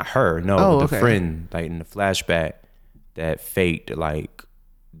 Not her. No, the friend, like in the flashback that faked like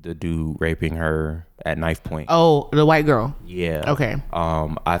the dude raping her at knife point. Oh, the white girl. Yeah. Okay.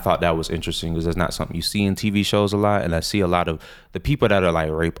 I thought that was interesting because that's not something you see in TV shows a lot, and I see a lot of the people that are like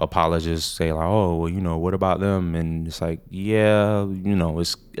rape apologists say like, oh, well, you know, what about them? And it's like, yeah, you know,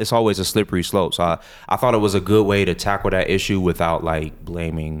 it's always a slippery slope. So I thought it was a good way to tackle that issue without like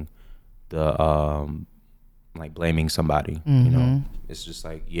blaming blaming somebody. You know, it's just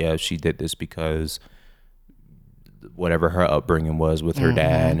like, yeah, she did this because whatever her upbringing was with her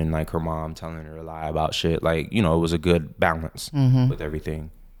dad and like her mom telling her to lie about shit. Like, you know, it was a good balance with everything.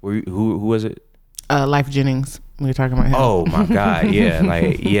 Who was it? Life Jennings. We were talking about him. Oh my God. Yeah.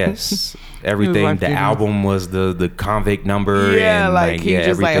 Like, yes. Everything. The album was the convict number. Yeah. And like he just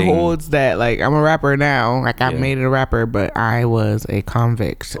everything. like holds that, like, I'm a rapper now. Like I made it a rapper, but I was a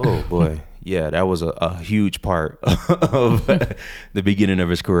convict. Oh boy. Yeah, that was a huge part of the beginning of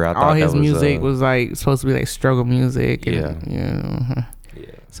his career. I thought all his that was, music was like supposed to be like struggle music. And, you know,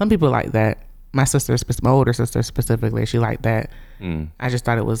 some people like that. My older sister specifically, she liked that. I just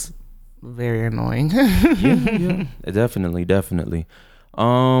thought it was very annoying. yeah, definitely.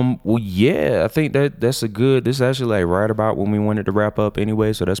 Well, yeah, I think this is actually like right about when we wanted to wrap up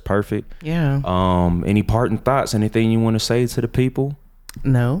anyway, so that's perfect. Yeah. Any parting thoughts? Anything you want to say to the people?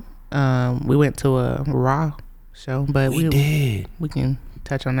 No. We went to a Raw show, but we did. We can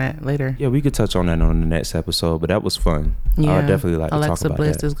touch on that later. Yeah, we could touch on that on the next episode, but that was fun. Yeah. I would definitely like Alexa to talk about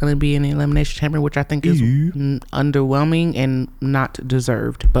Bliss that. is going to be in the Elimination Chamber, which I think is underwhelming and not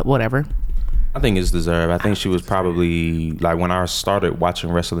deserved, but whatever. I think it's deserved. I think she was probably like when I started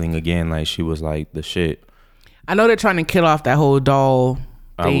watching wrestling again, like she was like the shit. I know they're trying to kill off that whole doll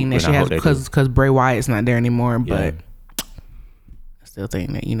thing that she has because Bray Wyatt's not there anymore, but I still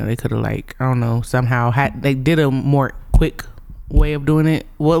think that, you know, they could have like, I don't know, somehow they did a more quick way of doing it.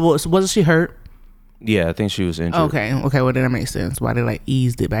 Wasn't she hurt? Yeah, I think she was injured. Okay, well then that makes sense. Why they like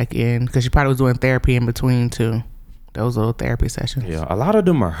eased it back in? Because she probably was doing therapy in between too. Those little therapy sessions. Yeah, a lot of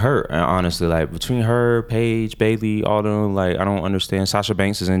them are hurt. And honestly, like between her, Paige, Bailey, all them, like I don't understand. Sasha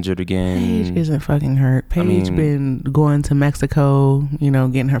Banks is injured again. Paige isn't fucking hurt. Paige been going to Mexico, you know,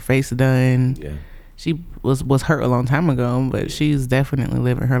 getting her face done. Yeah. She was hurt a long time ago, but she's definitely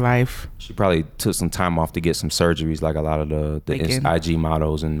living her life. She probably took some time off to get some surgeries, like a lot of the IG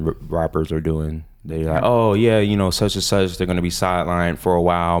models and rappers are doing. They're like, oh yeah, you know, such and such, they're gonna be sidelined for a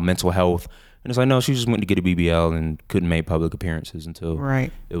while, mental health. And it's like, no, she just went to get a BBL and couldn't make public appearances until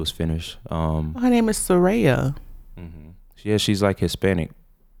it was finished. Her name is Soraya. Yeah, she's like Hispanic.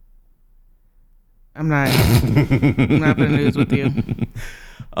 I'm not for the news with you.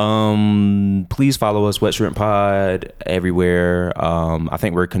 Please follow us, Wet Shrimp Pod, everywhere. I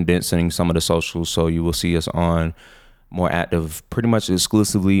think we're condensing some of the socials, so you will see us on more active, pretty much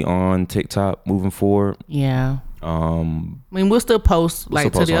exclusively on TikTok moving forward. Yeah. I mean, we'll still post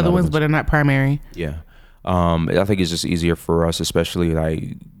like to the other ones, but they're not primary. Yeah. I think it's just easier for us, especially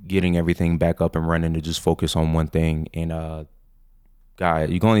like getting everything back up and running, to just focus on one thing. And God,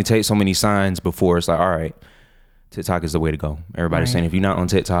 you can only take so many signs before it's like, all right, TikTok is the way to go. Everybody's saying if you're not on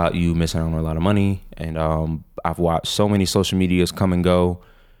TikTok, you missing out on a lot of money. And I've watched so many social medias come and go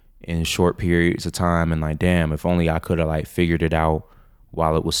in short periods of time, and like, damn, if only I could have like figured it out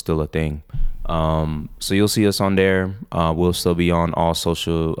while it was still a thing. So you'll see us on there. We'll still be on all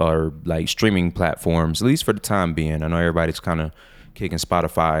social or like streaming platforms, at least for the time being. I know everybody's kind of kicking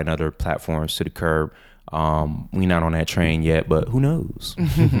Spotify and other platforms to the curb. We not on that train yet, but who knows?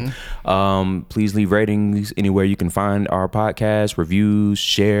 Please leave ratings anywhere you can find our podcast, reviews,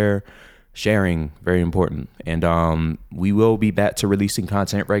 sharing, very important. And we will be back to releasing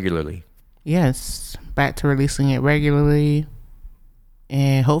content regularly. Yes, back to releasing it regularly,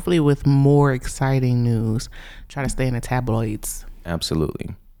 and hopefully with more exciting news. Try to stay in the tabloids.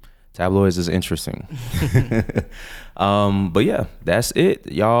 Absolutely. Tabloids is interesting. But yeah, that's it.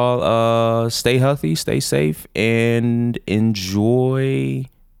 Y'all stay healthy, stay safe, and enjoy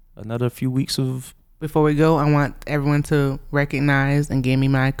another few weeks of... Before we go, I want everyone to recognize and give me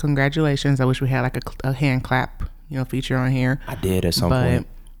my congratulations. I wish we had like a hand clap, feature on here. I did at some point.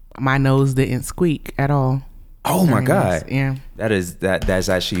 My nose didn't squeak at all. Oh my God. Nice. Yeah. That's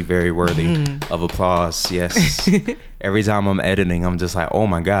actually very worthy of applause. Yes. Every time I'm editing, I'm just like, oh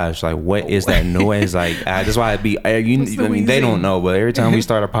my gosh, like what is that noise? Like that's why they don't know, but every time we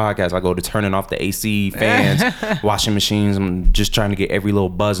start a podcast, I go to turning off the AC, fans, washing machines. I'm just trying to get every little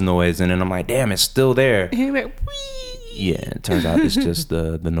buzz noise, and then I'm like, damn, it's still there. Yeah, it turns out it's just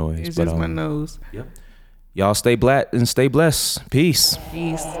the noise. It's just my nose. Yep. Y'all stay black and stay blessed. Peace.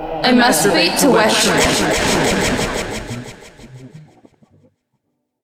 Peace. I masturbate to Wet Shrimp.